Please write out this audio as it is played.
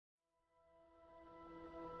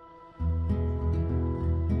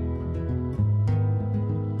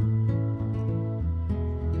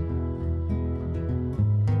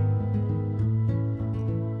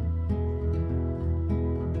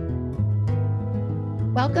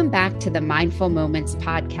Welcome back to the Mindful Moments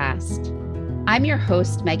podcast. I'm your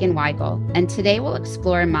host, Megan Weigel, and today we'll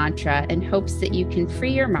explore a mantra in hopes that you can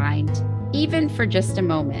free your mind, even for just a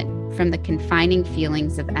moment, from the confining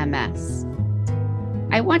feelings of MS.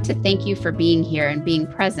 I want to thank you for being here and being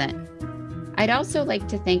present. I'd also like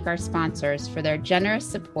to thank our sponsors for their generous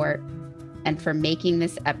support and for making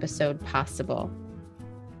this episode possible.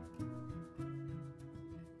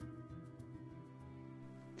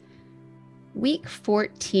 Week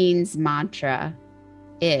 14's mantra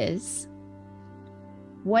is,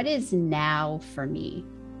 what is now for me?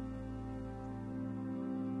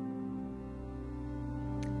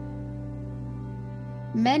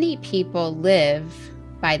 Many people live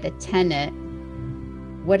by the tenet,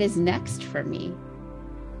 what is next for me?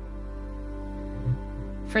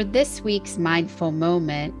 For this week's mindful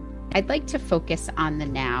moment, I'd like to focus on the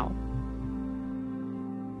now.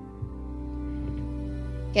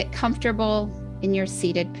 Get comfortable in your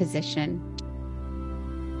seated position.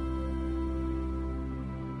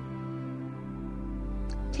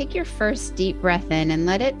 Take your first deep breath in and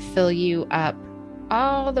let it fill you up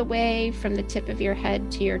all the way from the tip of your head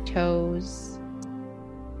to your toes.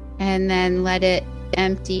 And then let it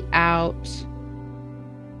empty out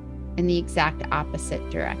in the exact opposite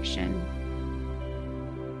direction.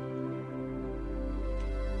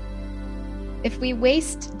 If we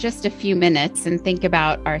waste just a few minutes and think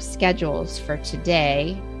about our schedules for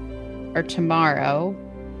today or tomorrow,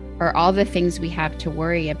 or all the things we have to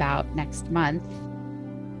worry about next month,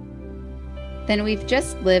 then we've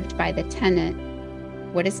just lived by the tenet,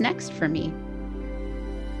 what is next for me?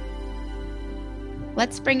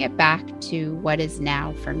 Let's bring it back to what is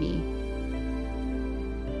now for me.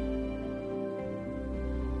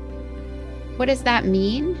 What does that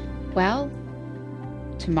mean? Well,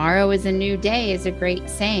 tomorrow is a new day is a great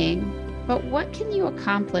saying, but what can you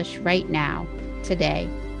accomplish right now, today?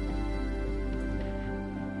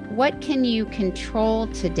 What can you control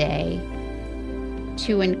today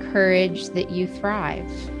to encourage that you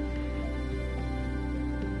thrive?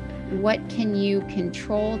 What can you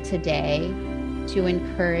control today to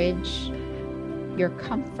encourage your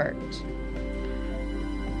comfort?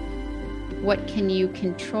 What can you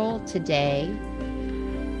control today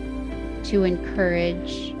to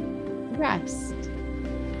encourage rest?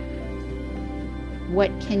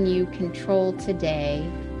 What can you control today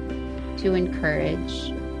to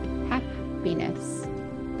encourage happiness?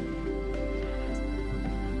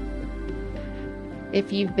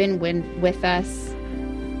 If you've been with us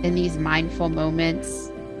in these mindful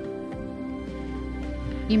moments,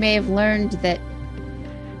 you may have learned that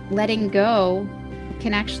letting go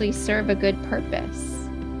can actually serve a good purpose.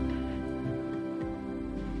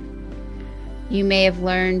 You may have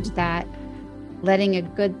learned that letting a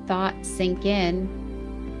good thought sink in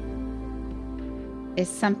is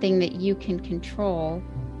something that you can control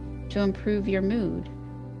to improve your mood.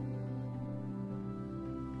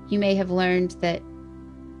 You may have learned that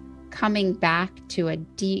coming back to a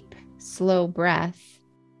deep, slow breath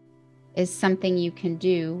is something you can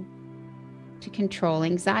do to control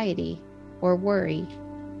anxiety or worry.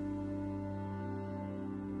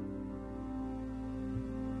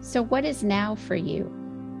 So what is now for you?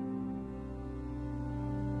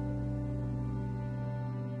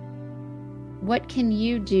 What can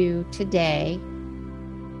you do today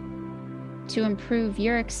to improve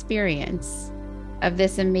your experience of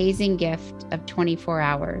this amazing gift of 24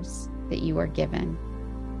 hours that you are given?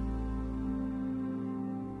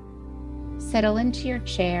 Settle into your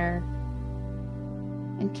chair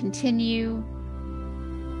and continue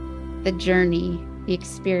the journey, the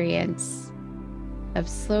experience of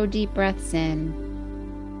slow, deep breaths in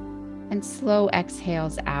and slow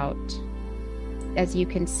exhales out as you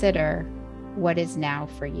consider what is now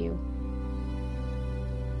for you.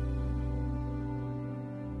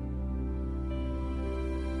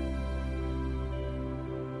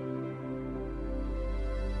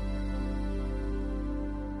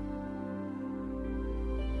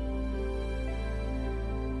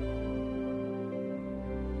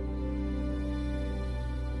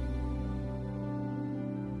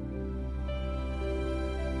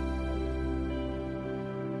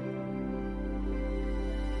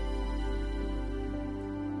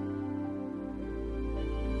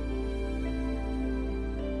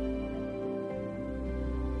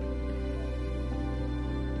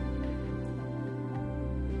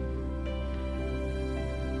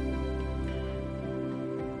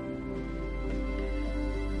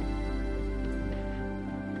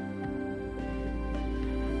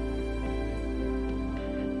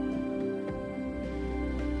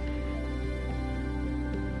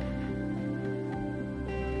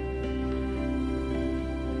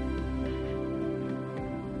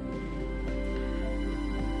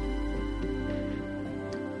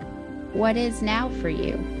 what is now for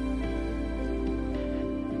you.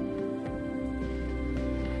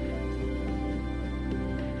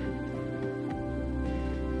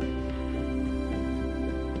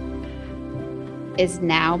 Is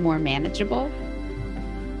now more manageable?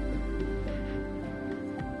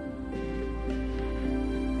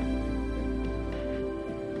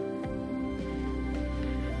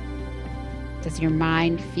 Does your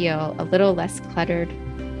mind feel a little less cluttered?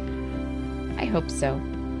 I hope so.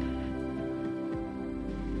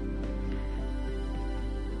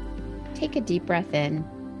 Take a deep breath in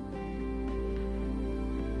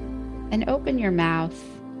and open your mouth.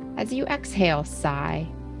 As you exhale, sigh.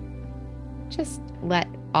 Just let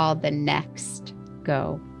all the next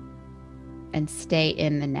go and stay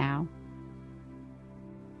in the now.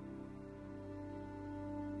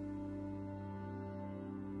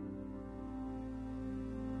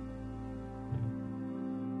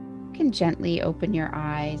 You can gently open your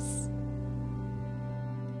eyes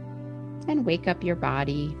and wake up your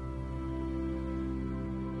body.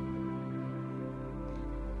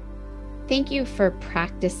 Thank you for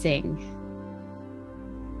practicing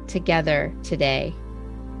together today.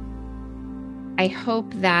 I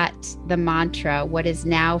hope that the mantra, "What is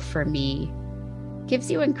now for me," gives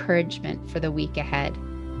you encouragement for the week ahead.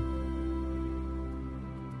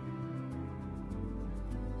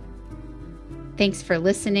 Thanks for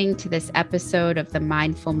listening to this episode of the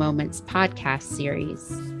Mindful Moments podcast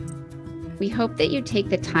series. We hope that you take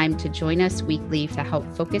the time to join us weekly to help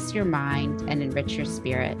focus your mind and enrich your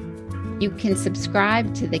spirit. You can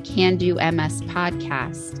subscribe to the Can Do MS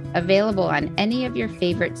podcast, available on any of your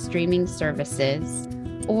favorite streaming services,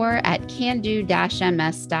 or at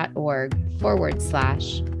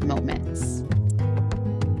cando-ms.org/moments.